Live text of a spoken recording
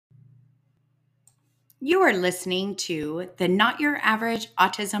You are listening to the Not Your Average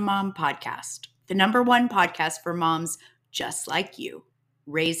Autism Mom podcast, the number one podcast for moms just like you,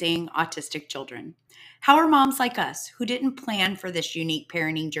 raising autistic children. How are moms like us who didn't plan for this unique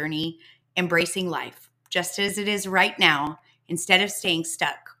parenting journey embracing life just as it is right now instead of staying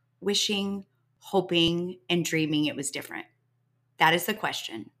stuck, wishing, hoping, and dreaming it was different? That is the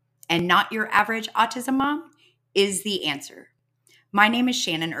question. And Not Your Average Autism Mom is the answer. My name is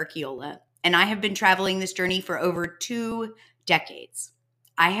Shannon Urquiola, and I have been traveling this journey for over 2 decades.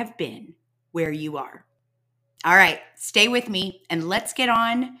 I have been where you are. All right, stay with me and let's get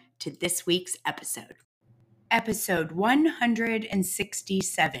on to this week's episode. Episode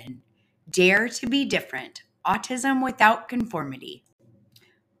 167, Dare to be Different, Autism Without Conformity.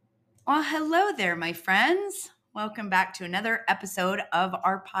 Well, hello there, my friends. Welcome back to another episode of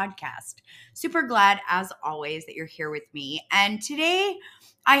our podcast. Super glad, as always, that you're here with me. And today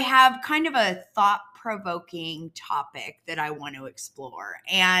I have kind of a thought-provoking topic that I want to explore,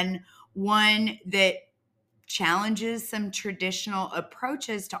 and one that challenges some traditional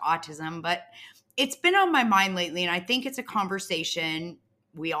approaches to autism, but it's been on my mind lately, and I think it's a conversation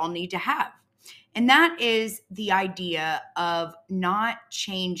we all need to have. And that is the idea of not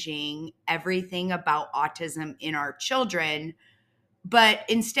changing everything about autism in our children, but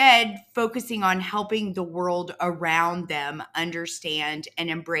instead focusing on helping the world around them understand and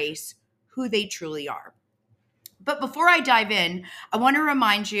embrace who they truly are. But before I dive in, I want to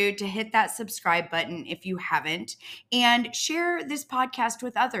remind you to hit that subscribe button if you haven't, and share this podcast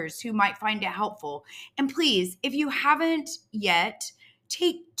with others who might find it helpful. And please, if you haven't yet,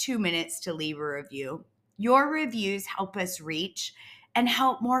 take 2 minutes to leave a review. Your reviews help us reach and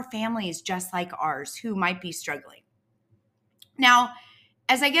help more families just like ours who might be struggling. Now,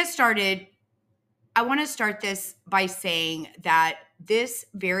 as I get started, I want to start this by saying that this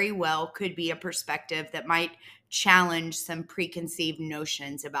very well could be a perspective that might challenge some preconceived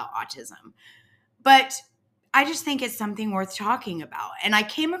notions about autism. But I just think it's something worth talking about. And I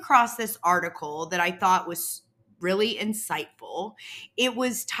came across this article that I thought was really insightful. It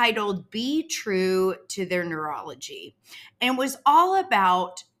was titled Be True to Their Neurology. And it was all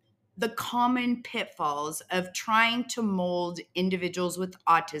about the common pitfalls of trying to mold individuals with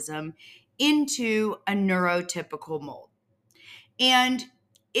autism into a neurotypical mold. And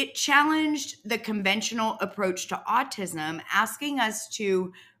it challenged the conventional approach to autism, asking us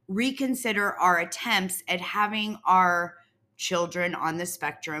to reconsider our attempts at having our children on the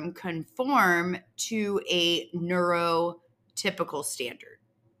spectrum conform to a neurotypical standard.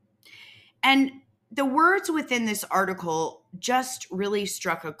 And the words within this article just really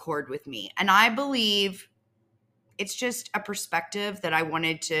struck a chord with me. And I believe it's just a perspective that I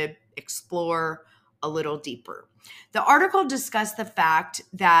wanted to explore a little deeper. The article discussed the fact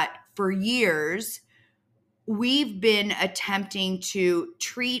that for years, we've been attempting to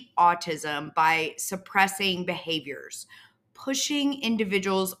treat autism by suppressing behaviors, pushing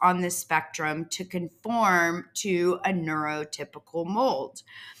individuals on the spectrum to conform to a neurotypical mold.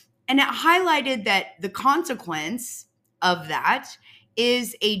 And it highlighted that the consequence of that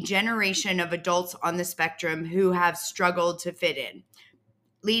is a generation of adults on the spectrum who have struggled to fit in,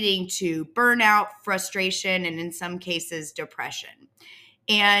 leading to burnout, frustration, and in some cases, depression.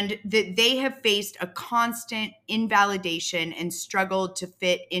 And that they have faced a constant invalidation and struggled to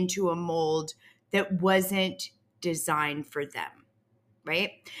fit into a mold that wasn't designed for them,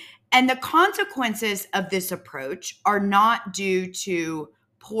 right? And the consequences of this approach are not due to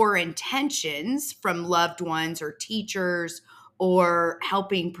poor intentions from loved ones or teachers or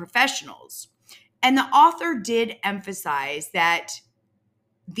helping professionals. And the author did emphasize that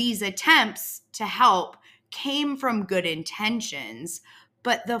these attempts to help came from good intentions,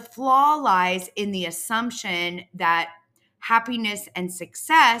 but the flaw lies in the assumption that happiness and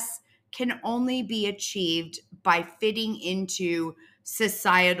success can only be achieved by fitting into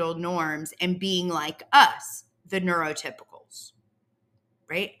societal norms and being like us, the neurotypicals,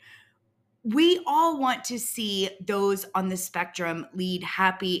 right? We all want to see those on the spectrum lead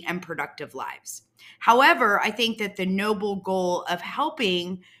happy and productive lives. However, I think that the noble goal of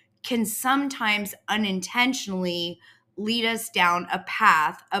helping can sometimes unintentionally lead us down a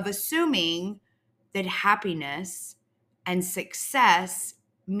path of assuming that happiness and success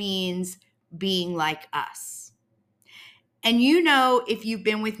means being like us. And you know, if you've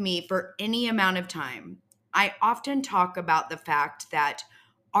been with me for any amount of time, I often talk about the fact that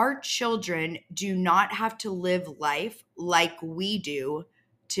our children do not have to live life like we do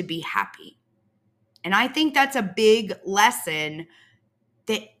to be happy. And I think that's a big lesson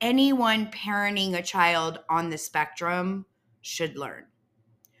that anyone parenting a child on the spectrum should learn.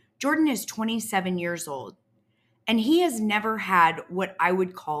 Jordan is 27 years old, and he has never had what I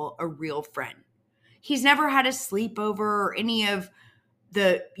would call a real friend. He's never had a sleepover or any of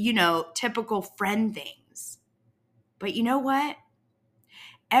the, typical friend things. But you know what?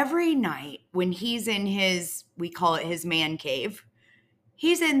 Every night when he's in we call it his man cave,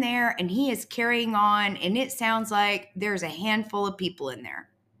 he's in there and he is carrying on, and it sounds like there's a handful of people in there.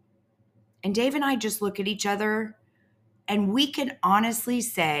 And Dave and I just look at each other, and we can honestly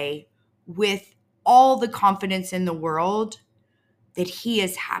say with all the confidence in the world that he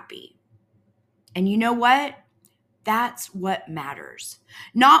is happy. And you know what? That's what matters.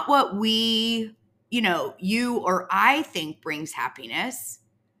 Not what you or I think brings happiness.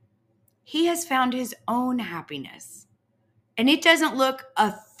 He has found his own happiness. And it doesn't look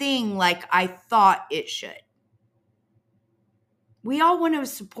a thing like I thought it should. We all want to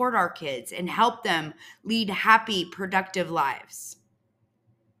support our kids and help them lead happy, productive lives.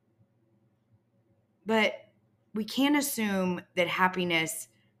 But we can't assume that happiness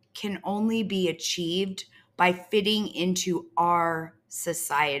can only be achieved by fitting into our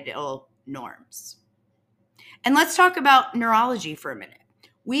societal norms. And let's talk about neurology for a minute.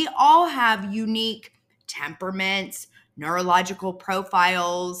 We all have unique temperaments, neurological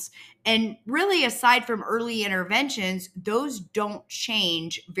profiles, and really, aside from early interventions, those don't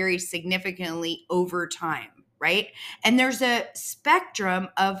change very significantly over time, right? And there's a spectrum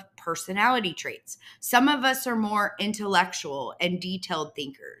of personality traits. Some of us are more intellectual and detailed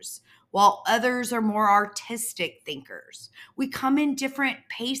thinkers, while others are more artistic thinkers. We come in different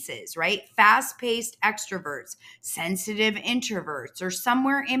paces, right? Fast-paced extroverts, sensitive introverts, or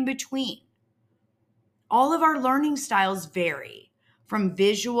somewhere in between. All of our learning styles vary, from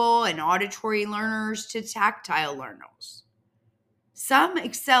visual and auditory learners to tactile learners. Some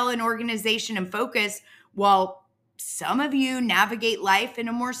excel in organization and focus, while some of you navigate life in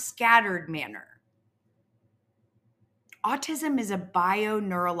a more scattered manner. Autism is a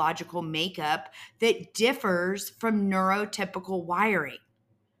bioneurological makeup that differs from neurotypical wiring.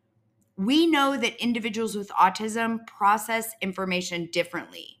 We know that individuals with autism process information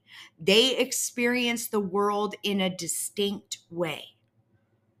differently. They experience the world in a distinct way.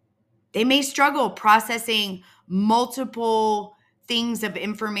 They may struggle processing multiple things of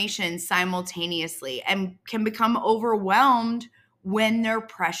information simultaneously and can become overwhelmed when they're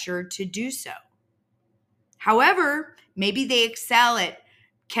pressured to do so. However, maybe they excel at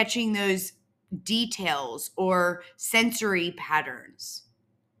catching those details or sensory patterns.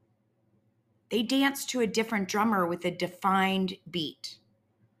 They dance to a different drummer with a defined beat.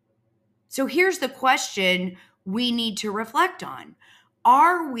 So here's the question we need to reflect on.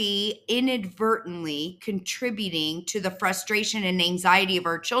 Are we inadvertently contributing to the frustration and anxiety of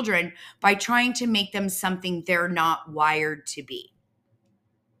our children by trying to make them something they're not wired to be?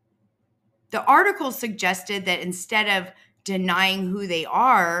 The article suggested that instead of denying who they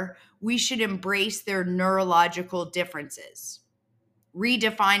are, we should embrace their neurological differences,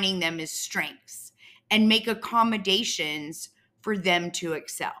 redefining them as strengths, and make accommodations for them to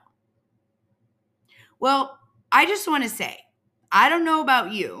excel. Well, I just want to say, I don't know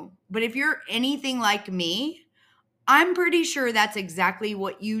about you, but if you're anything like me, I'm pretty sure that's exactly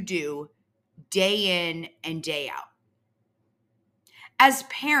what you do day in and day out. As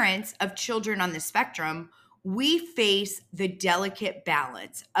parents of children on the spectrum, we face the delicate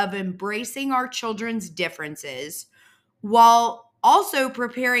balance of embracing our children's differences while also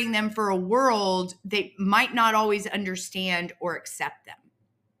preparing them for a world that might not always understand or accept them.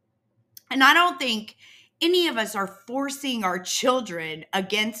 And I don't think any of us are forcing our children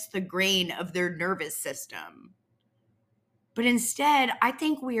against the grain of their nervous system. But instead, I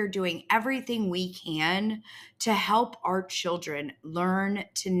think we are doing everything we can to help our children learn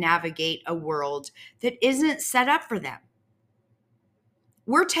to navigate a world that isn't set up for them.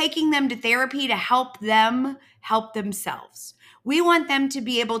 We're taking them to therapy to help them help themselves. We want them to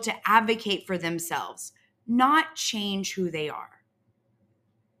be able to advocate for themselves, not change who they are.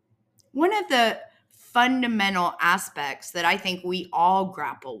 One of the fundamental aspects that I think we all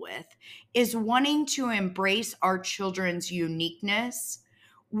grapple with is wanting to embrace our children's uniqueness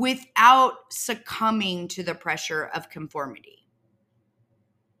without succumbing to the pressure of conformity.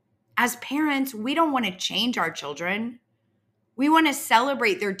 As parents, we don't want to change our children. We want to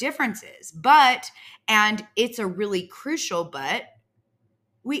celebrate their differences, and it's a really crucial but,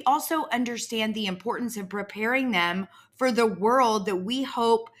 we also understand the importance of preparing them for the world that we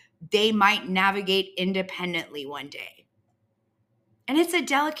hope they might navigate independently one day. And it's a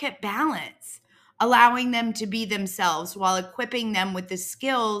delicate balance, allowing them to be themselves while equipping them with the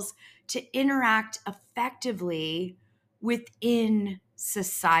skills to interact effectively within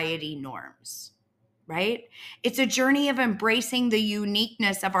society norms, right? It's a journey of embracing the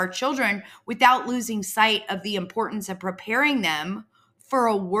uniqueness of our children without losing sight of the importance of preparing them for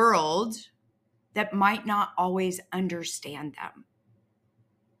a world that might not always understand them.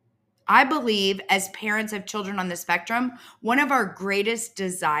 I believe as parents of children on the spectrum, one of our greatest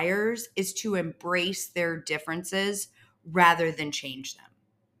desires is to embrace their differences rather than change them.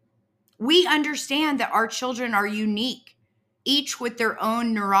 We understand that our children are unique, each with their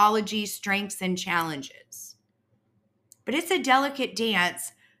own neurology, strengths, and challenges. But it's a delicate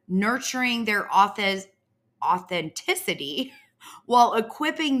dance nurturing their authenticity while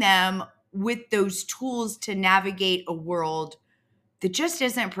equipping them with those tools to navigate a world that just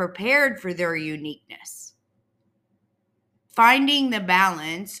isn't prepared for their uniqueness. Finding the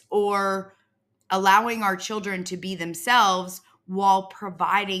balance or allowing our children to be themselves while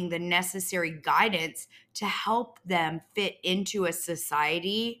providing the necessary guidance to help them fit into a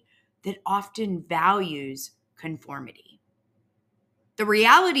society that often values conformity. The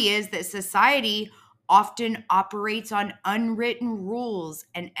reality is that society often operates on unwritten rules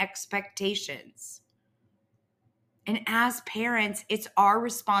and expectations. And as parents, it's our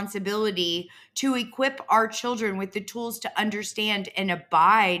responsibility to equip our children with the tools to understand and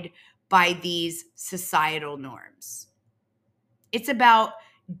abide by these societal norms. It's about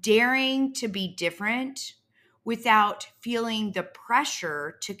daring to be different without feeling the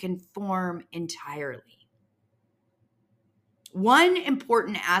pressure to conform entirely. One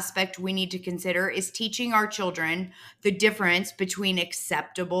important aspect we need to consider is teaching our children the difference between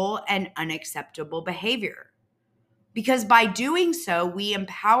acceptable and unacceptable behavior. Because by doing so, we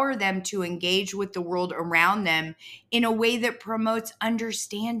empower them to engage with the world around them in a way that promotes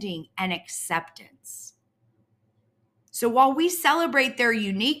understanding and acceptance. So while we celebrate their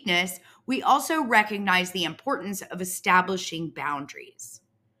uniqueness, we also recognize the importance of establishing boundaries.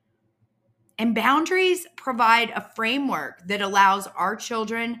 And boundaries provide a framework that allows our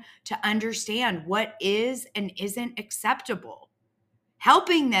children to understand what is and isn't acceptable,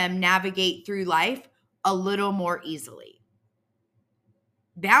 helping them navigate through life a little more easily.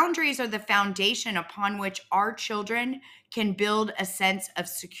 Boundaries are the foundation upon which our children can build a sense of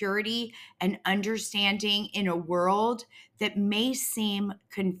security and understanding in a world that may seem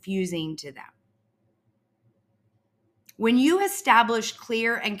confusing to them. When you establish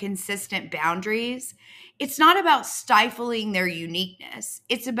clear and consistent boundaries, it's not about stifling their uniqueness.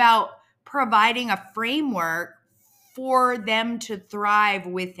 It's about providing a framework for them to thrive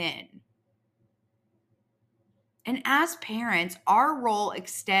within. And as parents, our role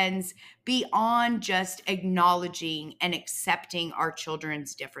extends beyond just acknowledging and accepting our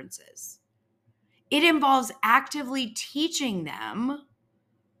children's differences. It involves actively teaching them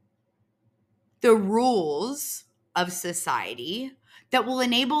the rules of society that will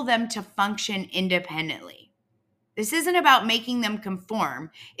enable them to function independently. This isn't about making them conform.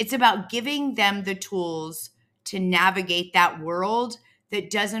 It's about giving them the tools to navigate that world that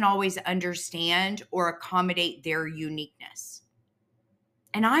doesn't always understand or accommodate their uniqueness.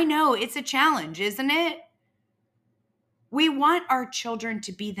 And I know it's a challenge, isn't it? We want our children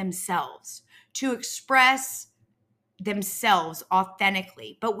to be themselves, to express themselves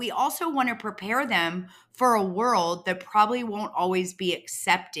authentically, but we also want to prepare them for a world that probably won't always be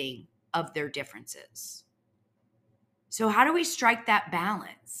accepting of their differences. So how do we strike that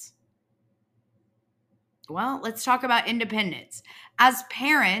balance? Well, let's talk about independence. As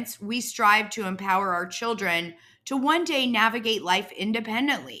parents, we strive to empower our children to one day navigate life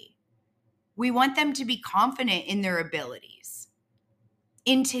independently. We want them to be confident in their abilities.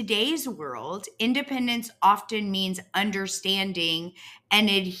 In today's world, independence often means understanding and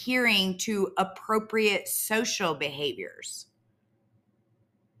adhering to appropriate social behaviors.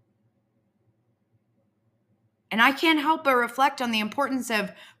 And I can't help but reflect on the importance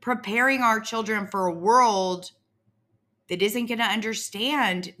of preparing our children for a world that isn't going to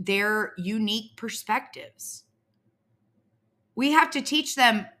understand their unique perspectives. We have to teach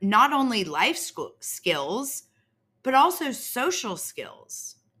them not only life skills, but also social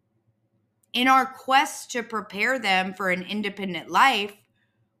skills. In our quest to prepare them for an independent life,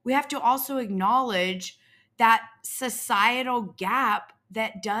 we have to also acknowledge that societal gap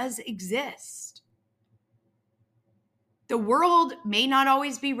that does exist. The world may not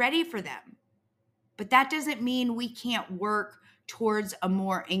always be ready for them, but that doesn't mean we can't work towards a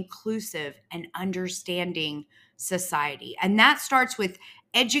more inclusive and understanding society. And that starts with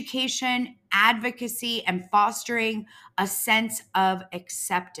education, advocacy, and fostering a sense of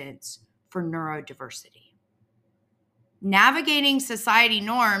acceptance for neurodiversity. Navigating society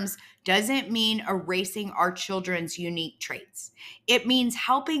norms doesn't mean erasing our children's unique traits. It means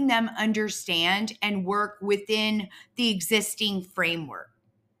helping them understand and work within the existing framework.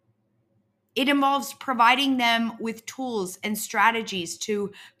 It involves providing them with tools and strategies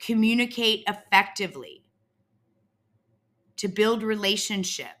to communicate effectively, to build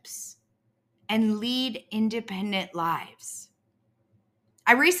relationships, and lead independent lives.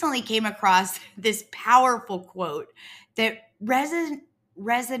 I recently came across this powerful quote that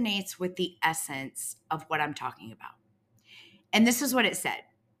resonates with the essence of what I'm talking about. And this is what it said: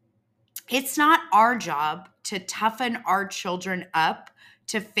 "It's not our job to toughen our children up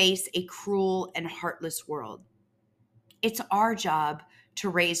to face a cruel and heartless world. It's our job to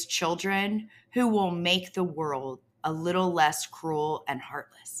raise children who will make the world a little less cruel and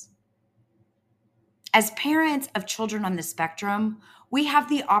heartless." As parents of children on the spectrum, we have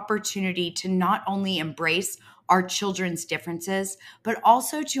the opportunity to not only embrace our children's differences, but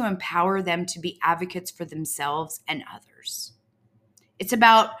also to empower them to be advocates for themselves and others. It's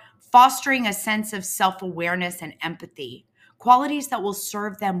about fostering a sense of self-awareness and empathy, qualities that will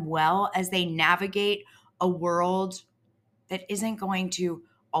serve them well as they navigate a world that isn't going to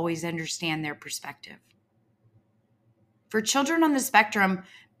always understand their perspective. For children on the spectrum,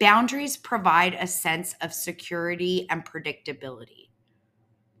 boundaries provide a sense of security and predictability.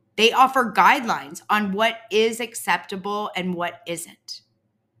 They offer guidelines on what is acceptable and what isn't.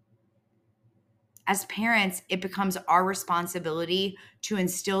 As parents, it becomes our responsibility to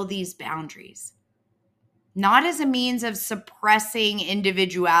instill these boundaries, not as a means of suppressing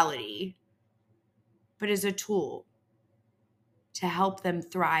individuality, but as a tool to help them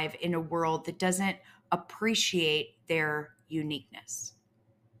thrive in a world that doesn't appreciate their uniqueness.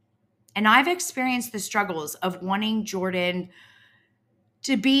 And I've experienced the struggles of wanting Jordan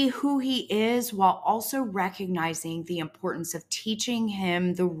to be who he is while also recognizing the importance of teaching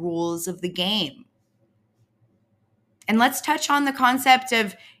him the rules of the game. And let's touch on the concept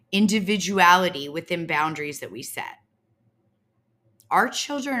of individuality within boundaries that we set. Our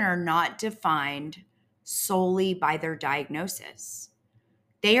children are not defined solely by their diagnosis.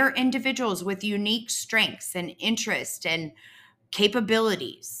 They are individuals with unique strengths and interests and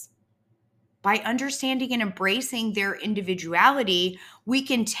capabilities. By understanding and embracing their individuality, we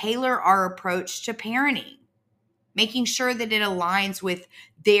can tailor our approach to parenting, making sure that it aligns with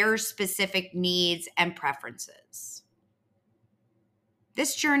their specific needs and preferences.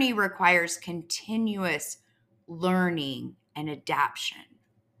 This journey requires continuous learning and adaptation.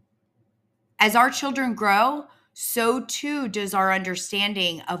 As our children grow, so too does our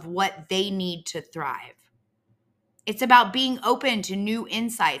understanding of what they need to thrive. It's about being open to new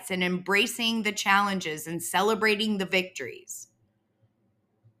insights and embracing the challenges and celebrating the victories.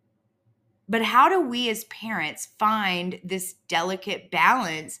 But how do we as parents find this delicate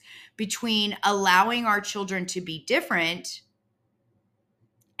balance between allowing our children to be different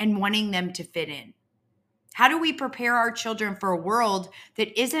and wanting them to fit in? How do we prepare our children for a world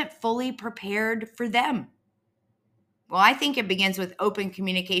that isn't fully prepared for them? Well, I think it begins with open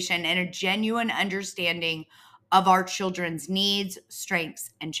communication and a genuine understanding of our children's needs,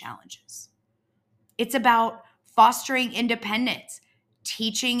 strengths, and challenges. It's about fostering independence,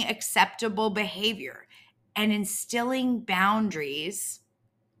 teaching acceptable behavior, and instilling boundaries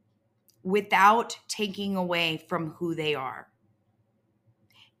without taking away from who they are.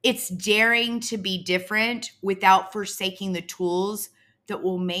 It's daring to be different without forsaking the tools that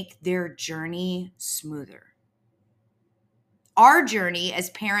will make their journey smoother. Our journey as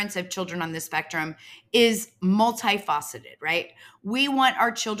parents of children on the spectrum is multifaceted, right? We want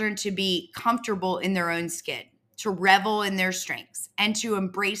our children to be comfortable in their own skin, to revel in their strengths, and to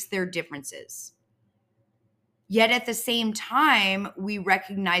embrace their differences. Yet at the same time, we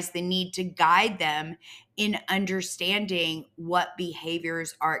recognize the need to guide them in understanding what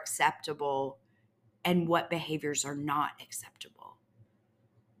behaviors are acceptable and what behaviors are not acceptable.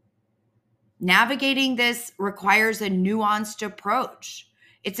 Navigating this requires a nuanced approach.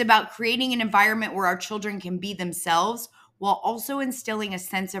 It's about creating an environment where our children can be themselves while also instilling a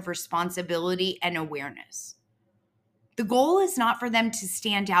sense of responsibility and awareness. The goal is not for them to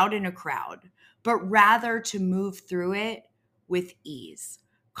stand out in a crowd, but rather to move through it with ease,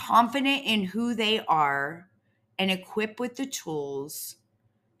 confident in who they are and equipped with the tools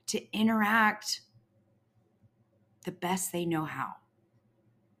to interact the best they know how.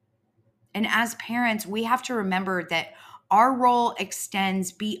 And as parents, we have to remember that our role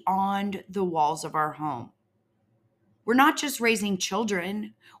extends beyond the walls of our home. We're not just raising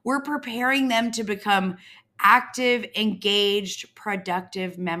children, we're preparing them to become active, engaged,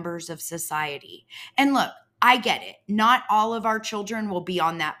 productive members of society. And look, I get it. Not all of our children will be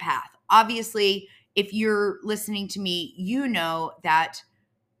on that path. Obviously, if you're listening to me, you know that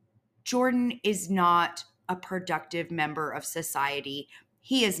Jordan is not a productive member of society.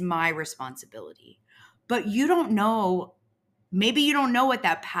 He is my responsibility. But you don't know, maybe you don't know what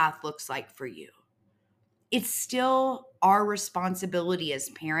that path looks like for you. It's still our responsibility as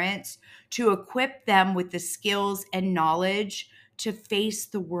parents to equip them with the skills and knowledge to face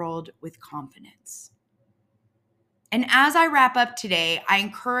the world with confidence. And as I wrap up today, I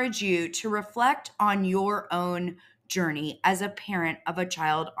encourage you to reflect on your own journey as a parent of a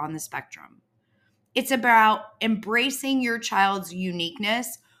child on the spectrum. It's about embracing your child's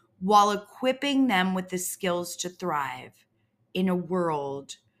uniqueness while equipping them with the skills to thrive in a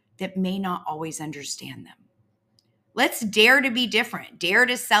world that may not always understand them. Let's dare to be different, dare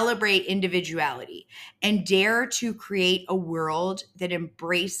to celebrate individuality, and dare to create a world that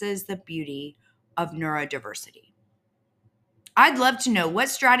embraces the beauty of neurodiversity. I'd love to know what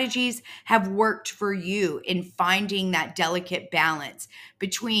strategies have worked for you in finding that delicate balance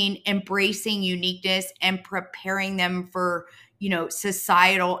between embracing uniqueness and preparing them for,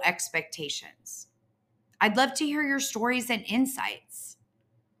 societal expectations. I'd love to hear your stories and insights.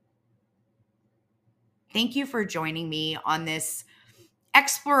 Thank you for joining me on this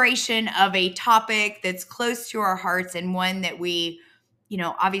exploration of a topic that's close to our hearts and one that we,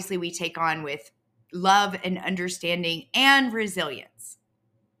 obviously we take on with love and understanding and resilience.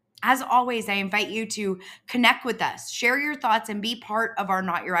 As always, I invite you to connect with us, share your thoughts, and be part of our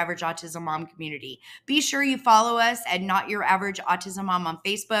Not Your Average Autism Mom community. Be sure you follow us at Not Your Average Autism Mom on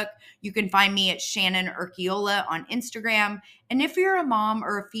Facebook. You can find me at Shannon Urquiola on Instagram. And if you're a mom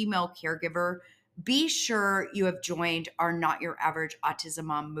or a female caregiver, be sure you have joined our Not Your Average Autism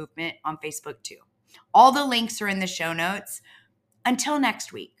Mom movement on Facebook too. All the links are in the show notes. Until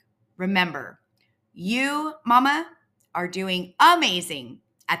next week, remember, you, mama, are doing amazing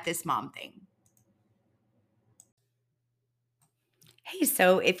at this mom thing. Hey,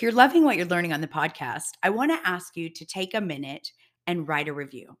 so if you're loving what you're learning on the podcast, I want to ask you to take a minute and write a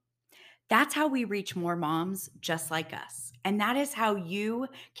review. That's how we reach more moms just like us. And that is how you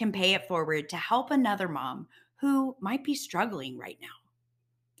can pay it forward to help another mom who might be struggling right now.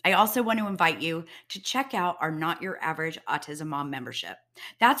 I also want to invite you to check out our Not Your Average Autism Mom membership.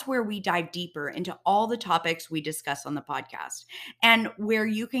 That's where we dive deeper into all the topics we discuss on the podcast and where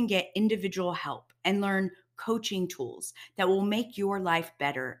you can get individual help and learn coaching tools that will make your life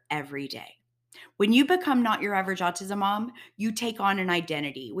better every day. When you become Not Your Average Autism Mom, you take on an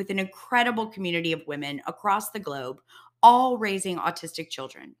identity with an incredible community of women across the globe, all raising autistic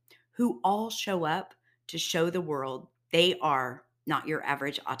children who all show up to show the world they are not your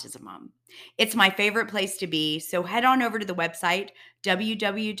average autism mom. It's my favorite place to be, so head on over to the website,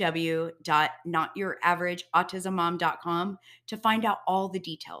 www.notyouraverageautismmom.com, to find out all the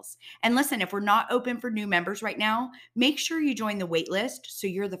details. And listen, if we're not open for new members right now, make sure you join the wait list so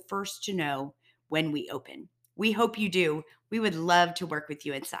you're the first to know when we open. We hope you do. We would love to work with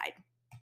you inside.